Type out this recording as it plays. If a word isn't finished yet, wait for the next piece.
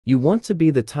You want to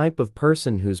be the type of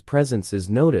person whose presence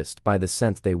is noticed by the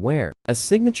scent they wear. A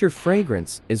signature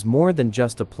fragrance is more than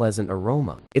just a pleasant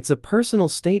aroma. It's a personal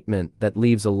statement that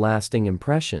leaves a lasting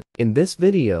impression. In this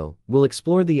video, we'll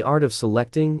explore the art of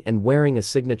selecting and wearing a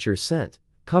signature scent,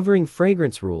 covering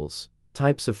fragrance rules,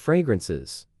 types of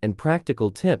fragrances, and practical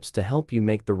tips to help you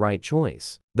make the right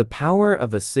choice. The power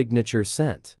of a signature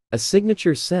scent. A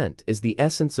signature scent is the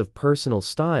essence of personal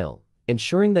style,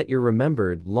 ensuring that you're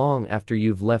remembered long after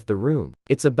you've left the room.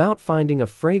 It's about finding a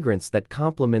fragrance that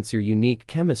complements your unique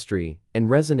chemistry and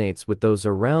resonates with those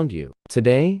around you.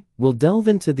 Today, we'll delve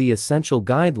into the essential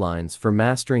guidelines for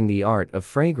mastering the art of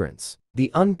fragrance.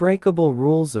 The unbreakable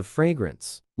rules of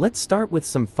fragrance. Let's start with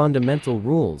some fundamental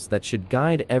rules that should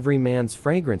guide every man's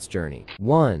fragrance journey.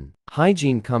 1.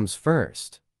 Hygiene comes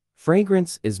first.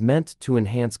 Fragrance is meant to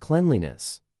enhance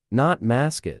cleanliness, not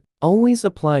mask it. Always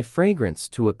apply fragrance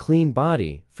to a clean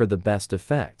body for the best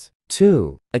effect.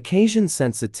 2. Occasion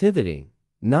sensitivity.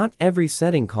 Not every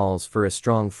setting calls for a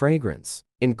strong fragrance.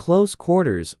 In close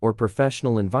quarters or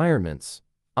professional environments,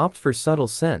 opt for subtle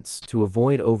scents to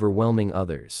avoid overwhelming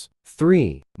others.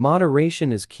 3.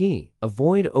 Moderation is key.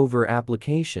 Avoid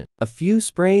over-application. A few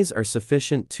sprays are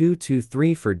sufficient. 2 to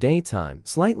 3 for daytime,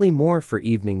 slightly more for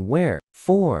evening wear.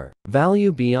 4.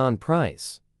 Value beyond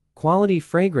price. Quality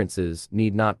fragrances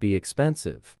need not be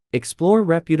expensive. Explore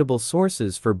reputable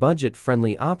sources for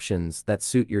budget-friendly options that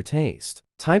suit your taste.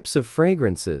 Types of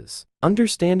fragrances.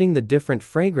 Understanding the different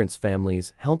fragrance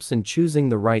families helps in choosing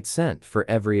the right scent for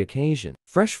every occasion.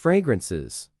 Fresh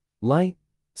fragrances. Light,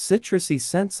 citrusy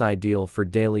scents ideal for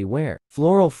daily wear.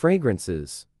 Floral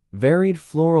fragrances. Varied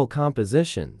floral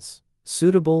compositions,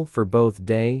 suitable for both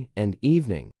day and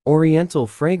evening. Oriental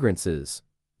fragrances.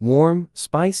 Warm,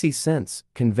 spicy scents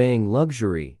conveying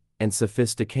luxury and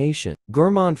sophistication.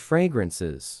 Gourmand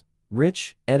fragrances.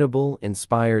 Rich,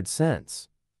 edible-inspired scents,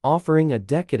 offering a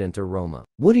decadent aroma.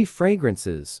 Woody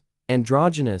fragrances.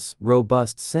 Androgynous,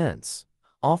 robust scents,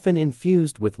 often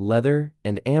infused with leather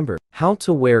and amber. How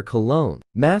to wear cologne.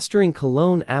 Mastering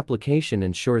cologne application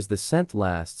ensures the scent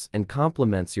lasts and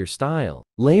complements your style.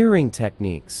 Layering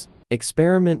techniques.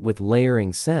 Experiment with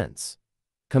layering scents,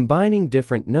 combining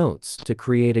different notes to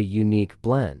create a unique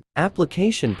blend.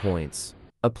 Application points.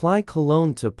 Apply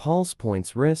cologne to pulse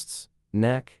points, wrists,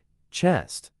 neck,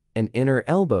 chest, and inner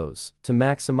elbows to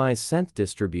maximize scent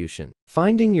distribution.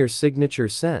 Finding your signature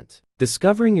scent.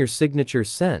 Discovering your signature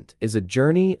scent is a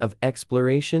journey of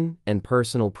exploration and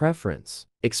personal preference.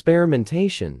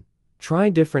 Experimentation. Try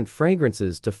different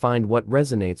fragrances to find what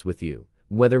resonates with you.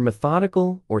 Whether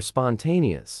methodical or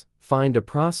spontaneous, find a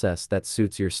process that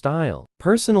suits your style.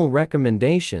 Personal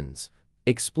recommendations.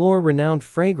 Explore renowned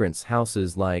fragrance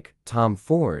houses like Tom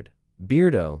Ford,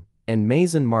 Byredo, and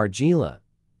Maison Margiela,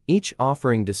 each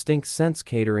offering distinct scents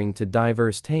catering to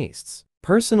diverse tastes.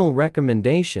 Personal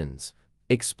recommendations.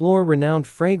 Explore renowned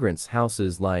fragrance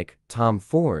houses like Tom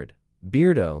Ford,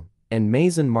 Byredo, and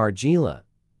Maison Margiela,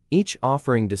 each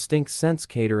offering distinct scents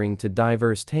catering to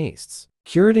diverse tastes.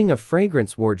 Curating a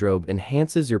fragrance wardrobe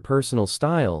enhances your personal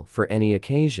style for any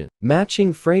occasion.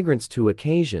 Matching fragrance to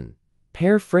occasion.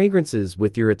 Pair fragrances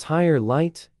with your attire.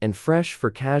 Light and fresh for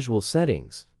casual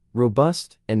settings,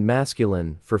 robust and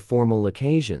masculine for formal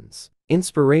occasions.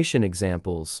 Inspiration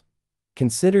examples.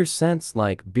 Consider scents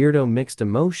like Byredo Mixed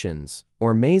Emotions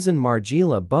or Maison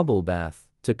Margiela Bubble Bath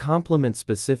to complement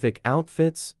specific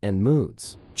outfits and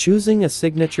moods. Choosing a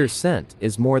signature scent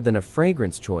is more than a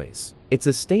fragrance choice. It's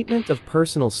a statement of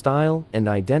personal style and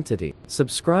identity.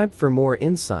 Subscribe for more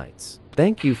insights.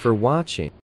 Thank you for watching.